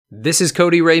This is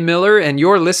Cody Ray Miller, and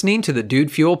you're listening to the Dude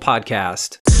Fuel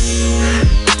Podcast.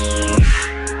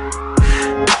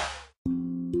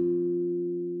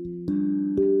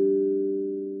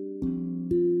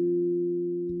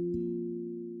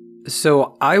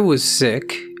 So I was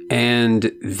sick, and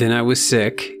then I was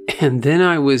sick, and then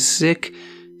I was sick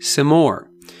some more.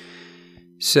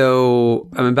 So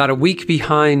I'm about a week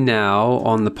behind now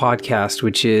on the podcast,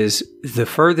 which is the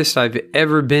furthest I've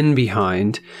ever been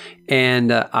behind.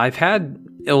 And I've had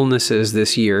illnesses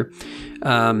this year,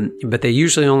 but they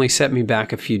usually only set me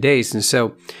back a few days. And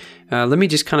so let me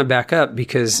just kind of back up,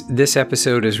 because this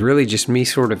episode is really just me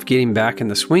sort of getting back in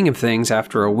the swing of things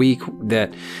after a week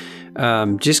that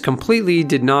just completely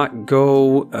did not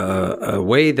go a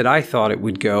way that I thought it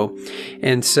would go.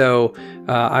 And so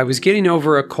I was getting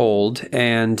over a cold,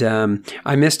 and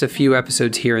I missed a few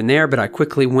episodes here and there, but I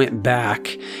quickly went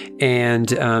back and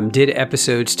did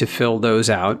episodes to fill those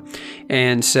out.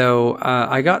 And so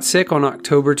I got sick on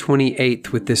October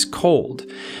 28th with this cold.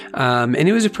 And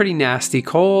it was a pretty nasty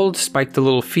cold, spiked a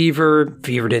little fever.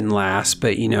 Fever didn't last,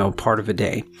 but, part of a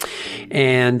day.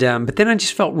 And but then I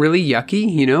just felt really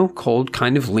yucky, cold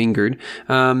kind of lingered.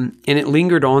 And it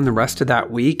lingered on the rest of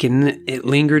that week, and it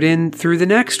lingered in through the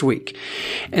next week.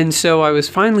 And so I was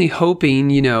finally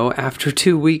hoping, after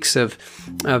 2 weeks of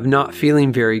not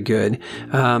feeling very good,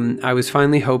 I was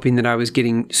finally hoping that I was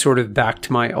getting sort of back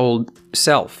to my old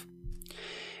self.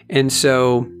 And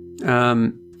so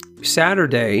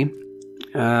Saturday,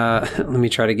 let me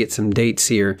try to get some dates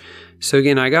here. So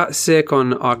again, I got sick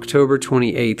on October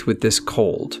 28th with this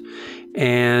cold.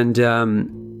 And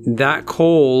that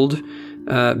cold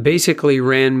basically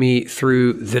ran me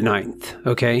through the 9th.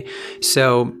 Okay.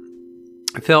 So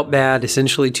I felt bad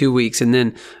essentially 2 weeks. And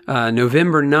then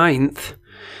November 9th,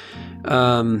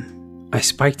 I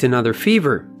spiked another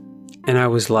fever. And I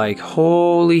was like,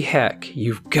 holy heck,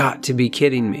 you've got to be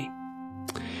kidding me.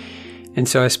 And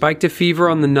so I spiked a fever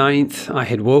on the 9th. I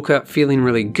had woke up feeling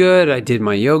really good. I did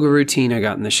my yoga routine. I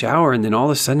got in the shower. And then all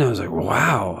of a sudden I was like,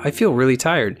 wow, I feel really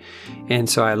tired. And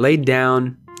so I laid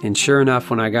down. And sure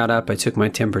enough, when I got up, I took my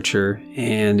temperature.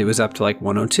 And it was up to like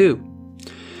 102.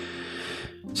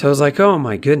 So I was like, oh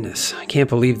my goodness, I can't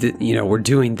believe that, we're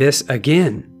doing this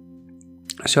again.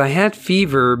 So I had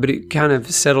fever, but it kind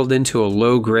of settled into a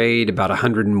low grade, about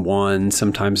 101,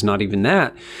 sometimes not even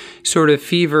that, sort of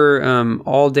fever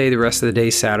all day the rest of the day,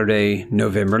 Saturday,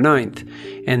 November 9th.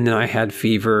 And then I had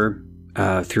fever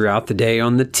throughout the day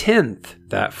on the 10th,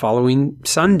 that following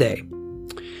Sunday.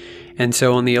 And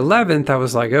so on the 11th, I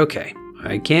was like, okay,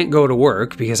 I can't go to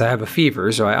work because I have a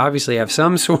fever. So I obviously have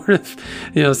some sort of,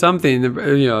 something,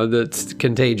 that's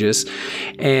contagious.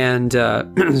 And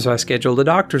so I scheduled a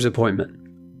doctor's appointment.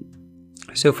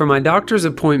 So for my doctor's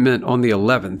appointment on the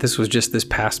 11th, this was just this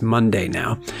past Monday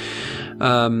now,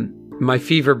 my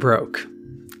fever broke.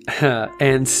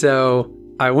 And so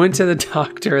I went to the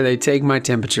doctor. They take my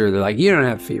temperature. They're like, you don't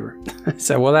have fever. I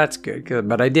said, well, that's good.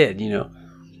 But I did,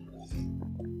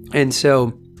 And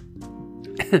so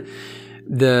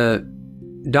the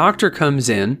doctor comes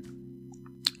in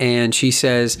and she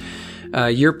says,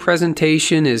 your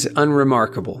presentation is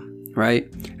unremarkable, right?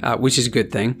 Which is a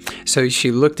good thing. So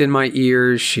she looked in my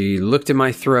ears, she looked in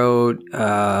my throat,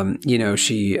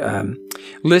 she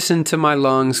listened to my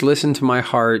lungs, listened to my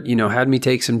heart, had me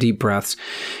take some deep breaths.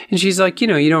 And she's like, you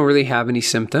don't really have any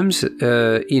symptoms.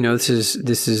 This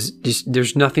is just,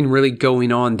 there's nothing really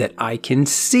going on that I can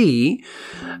see.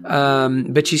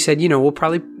 But she said, we'll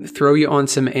probably throw you on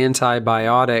some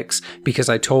antibiotics, because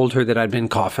I told her that I'd been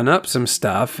coughing up some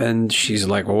stuff. And she's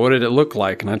like, well, what did it look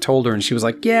like? And I told her, and she was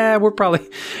like, yeah, we're probably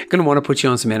going to want to put you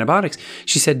on some antibiotics.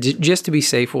 She said, just to be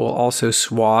safe, we'll also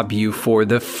swab you for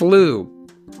the flu.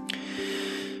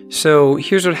 So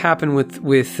here's what happened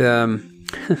with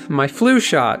my flu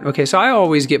shot. Okay, so I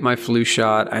always get my flu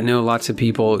shot. I know lots of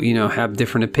people, have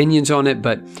different opinions on it,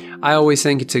 but I always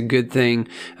think it's a good thing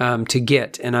to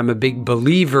get. And I'm a big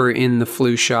believer in the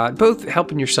flu shot, both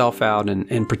helping yourself out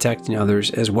and protecting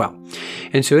others as well.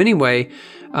 And so anyway,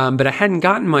 but I hadn't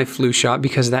gotten my flu shot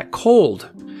because of that cold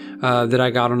that I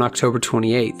got on October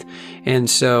 28th. And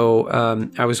so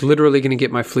I was literally going to get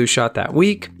my flu shot that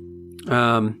week.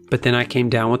 But then I came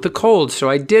down with the cold, so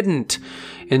I didn't.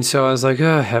 And so I was like,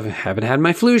 oh, I haven't had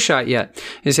my flu shot yet.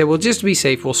 And they said, well, just to be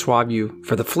safe, we'll swab you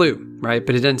for the flu, right?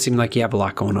 But it doesn't seem like you have a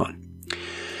lot going on.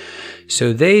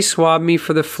 So they swab me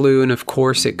for the flu, and of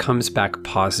course it comes back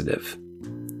positive.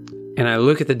 And I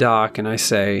look at the doc and I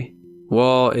say,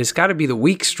 well, it's got to be the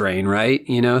weak strain, right?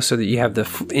 So that you have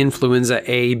the influenza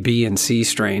A, B, and C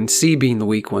strain, C being the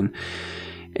weak one.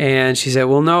 And she said,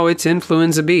 well, no, it's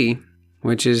influenza B.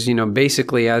 which is,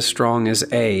 basically as strong as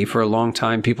A. For a long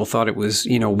time, people thought it was,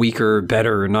 weaker,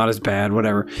 better, not as bad,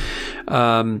 whatever.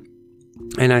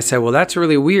 And I said, well, that's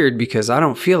really weird because I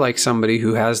don't feel like somebody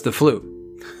who has the flu.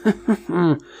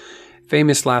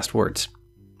 Famous last words.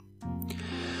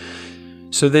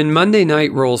 So then Monday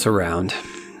night rolls around.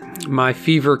 My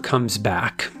fever comes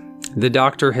back. The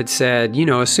doctor had said,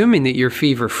 assuming that you're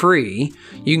fever-free,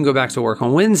 you can go back to work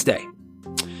on Wednesday.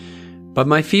 But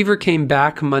my fever came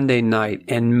back Monday night,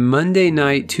 and Monday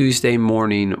night, Tuesday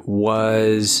morning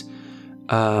was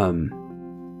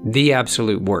the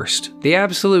absolute worst. The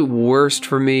absolute worst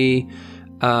for me.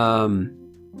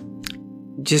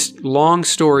 Just long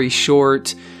story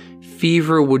short,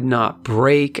 fever would not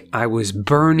break. I was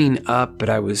burning up, but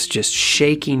I was just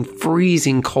shaking,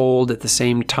 freezing cold at the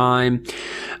same time.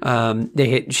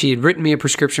 She had written me a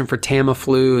prescription for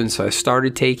Tamiflu, and so I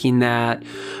started taking that.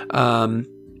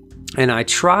 And I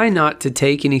try not to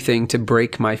take anything to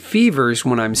break my fevers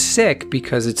when I'm sick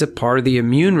because it's a part of the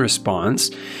immune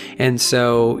response. And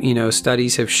so,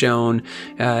 studies have shown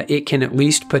it can at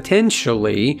least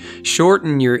potentially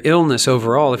shorten your illness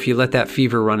overall if you let that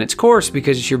fever run its course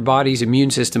because it's your body's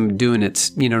immune system doing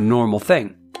its, normal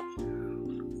thing.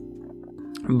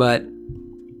 But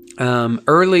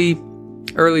early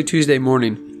Tuesday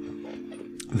morning,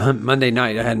 Monday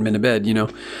night, I hadn't been to bed,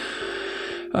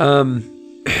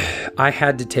 I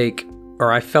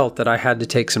felt that I had to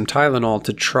take some Tylenol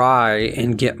to try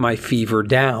and get my fever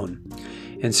down.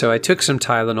 And so I took some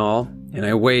Tylenol and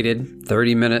I waited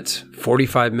 30 minutes,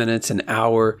 45 minutes, an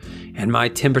hour, and my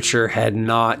temperature had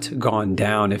not gone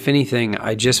down. If anything,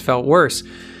 I just felt worse.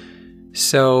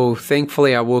 So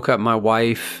thankfully, I woke up my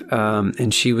wife,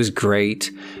 and she was great.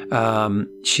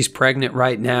 She's pregnant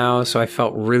right now, so I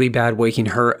felt really bad waking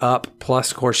her up.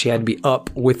 Plus, of course, she had to be up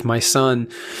with my son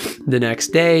the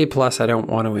next day. Plus, I don't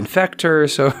want to infect her,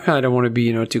 so I don't want to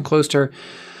be, too close to her.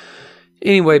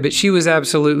 Anyway, but she was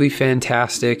absolutely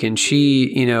fantastic, and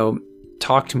she,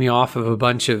 talked me off of a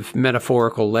bunch of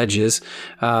metaphorical ledges.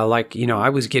 I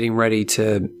was getting ready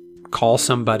to call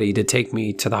somebody to take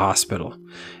me to the hospital.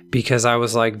 Because I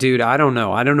was like, dude, I don't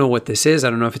know. I don't know what this is. I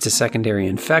don't know if it's a secondary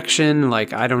infection.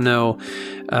 I don't know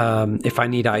if I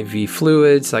need IV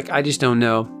fluids. I just don't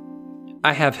know.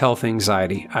 I have health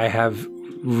anxiety. I have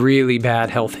really bad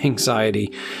health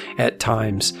anxiety at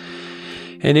times.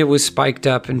 And it was spiked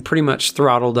up and pretty much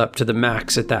throttled up to the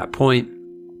max at that point.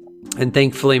 And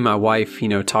thankfully, my wife,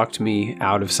 talked me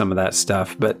out of some of that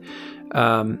stuff. But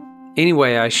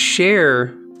anyway, I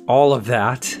share all of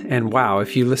that. And wow,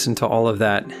 if you listen to all of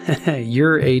that,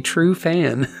 you're a true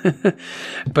fan.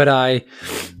 But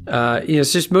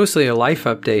it's just mostly a life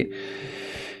update.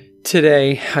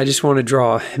 Today, I just want to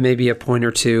draw maybe a point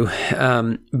or two.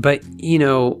 But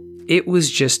it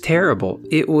was just terrible.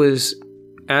 It was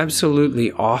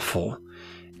absolutely awful.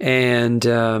 And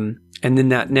then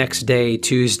that next day,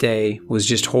 Tuesday, was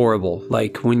just horrible.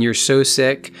 When you're so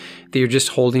sick that you're just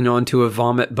holding on to a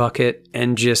vomit bucket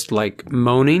and just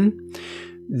moaning.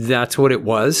 That's what it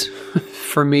was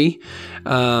for me.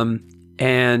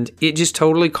 And it just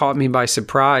totally caught me by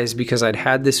surprise because I'd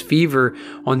had this fever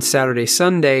on Saturday,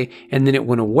 Sunday, and then it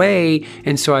went away.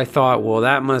 And so I thought, well,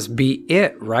 that must be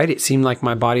it, right? It seemed like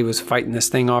my body was fighting this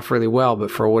thing off really well.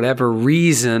 But for whatever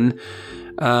reason,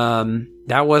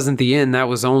 that wasn't the end. That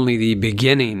was only the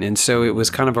beginning. And so it was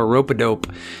kind of a rope-a-dope.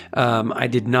 I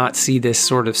did not see this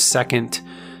sort of second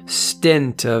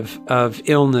stint of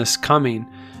illness coming,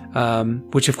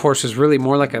 which of course was really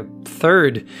more like a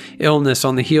third illness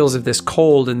on the heels of this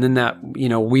cold. And then that,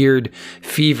 weird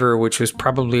fever, which was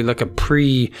probably like a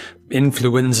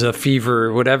pre-influenza fever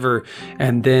or whatever.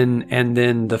 And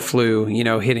then the flu,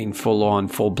 hitting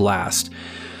full blast.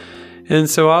 And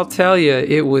so I'll tell you,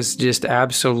 it was just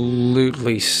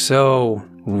absolutely so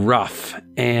rough.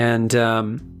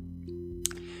 And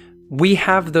we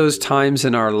have those times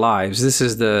in our lives. This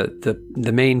is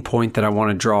the main point that I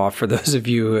want to draw for those of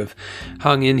you who have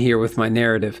hung in here with my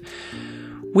narrative.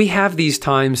 We have these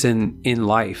times in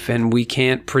life, and we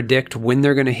can't predict when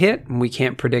they're going to hit, and we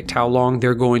can't predict how long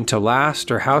they're going to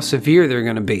last or how severe they're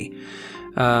going to be.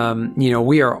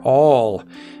 We are all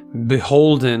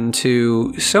beholden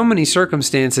to so many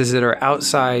circumstances that are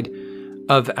outside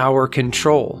of our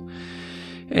control.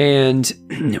 And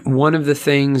one of the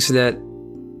things that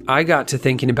I got to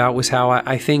thinking about was how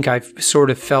I think I've sort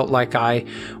of felt like I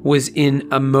was in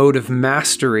a mode of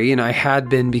mastery, and I had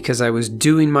been because I was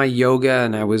doing my yoga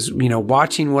and I was,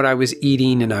 watching what I was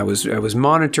eating, and I was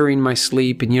monitoring my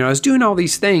sleep, and, I was doing all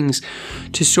these things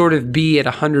to sort of be at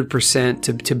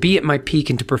 100%, to be at my peak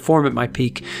and to perform at my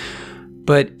peak.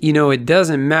 But, it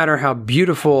doesn't matter how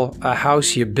beautiful a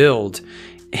house you build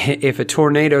if a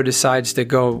tornado decides to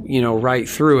go, right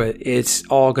through it, it's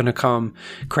all going to come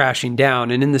crashing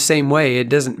down. And in the same way, it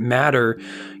doesn't matter,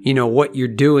 what you're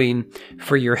doing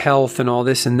for your health and all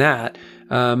this and that.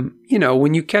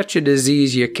 When you catch a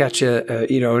disease, you catch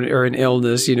or an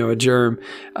illness, a germ,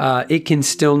 it can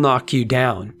still knock you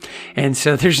down. And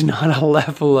so there's not a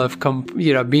level of,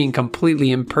 being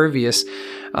completely impervious.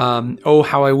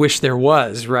 How I wish there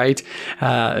was, right?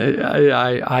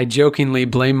 I jokingly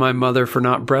blame my mother for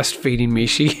not breastfeeding me.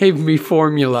 She gave me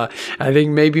formula. I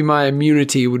think maybe my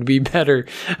immunity would be better,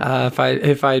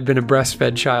 if I had been a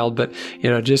breastfed child, but,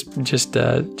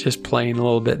 just playing a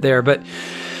little bit there. But,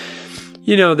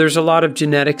 there's a lot of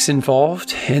genetics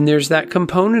involved, and there's that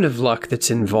component of luck that's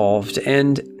involved,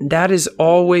 and that is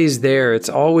always there. It's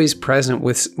always present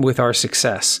with our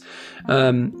success.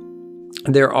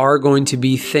 There are going to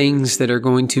be things that are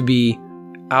going to be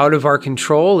out of our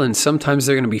control, and sometimes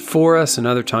they're going to be for us, and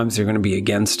other times they're going to be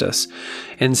against us.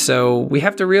 And so we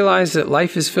have to realize that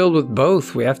life is filled with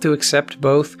both. We have to accept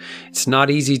both. It's not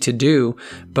easy to do,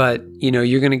 but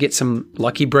you're going to get some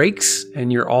lucky breaks, and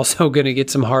you're also going to get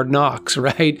some hard knocks,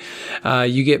 right?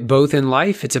 You get both in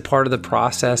life. It's a part of the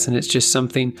process, and it's just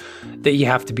something that you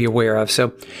have to be aware of.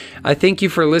 So I thank you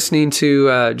for listening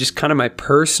to just kind of my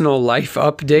personal life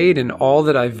update and all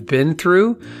that I've been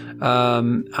through.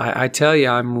 I tell you,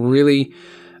 I'm really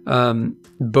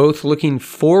both looking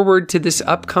forward to this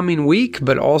upcoming week,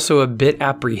 but also a bit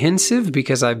apprehensive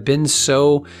because I've been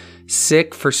so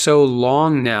sick for so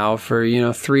long now, for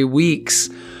 3 weeks,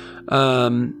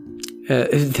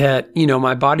 that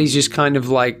my body's just kind of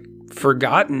like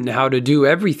forgotten how to do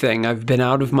everything. I've been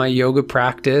out of my yoga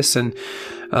practice, and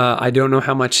I don't know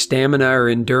how much stamina or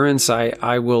endurance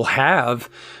I will have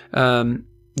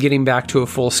getting back to a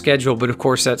full schedule. But of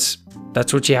course, that's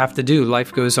what you have to do.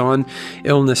 Life goes on,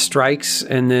 illness strikes,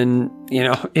 and then,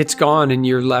 it's gone, and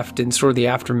you're left in sort of the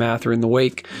aftermath or in the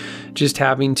wake, just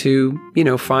having to,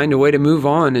 find a way to move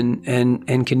on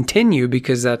and continue,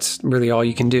 because that's really all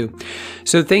you can do.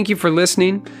 So thank you for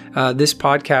listening. This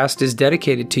podcast is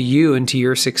dedicated to you and to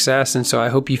your success. And so I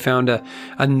hope you found a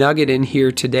nugget in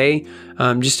here today,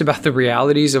 just about the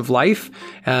realities of life,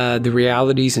 the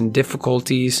realities and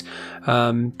difficulties,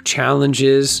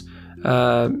 challenges,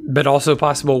 but also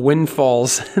possible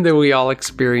windfalls that we all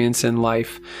experience in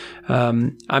life.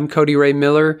 I'm Cody Ray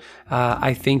Miller.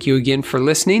 I thank you again for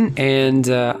listening, and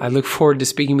I look forward to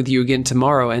speaking with you again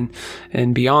tomorrow,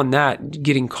 and beyond that,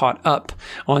 getting caught up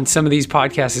on some of these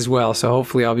podcasts as well. So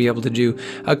hopefully I'll be able to do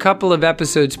a couple of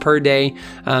episodes per day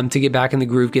to get back in the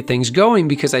groove, get things going,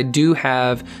 because I do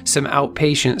have some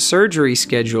outpatient surgery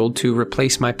scheduled to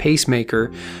replace my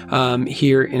pacemaker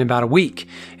here in about a week,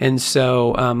 and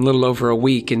so a little over a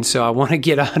week. And so I want to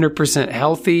get 100%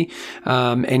 healthy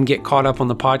and get caught up on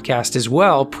the podcast as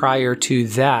well prior to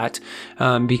that,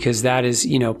 because that is,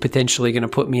 potentially going to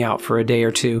put me out for a day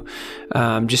or two,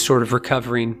 just sort of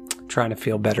recovering, trying to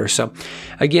feel better. So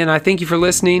again, I thank you for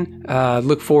listening.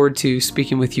 Look forward to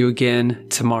speaking with you again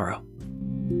tomorrow.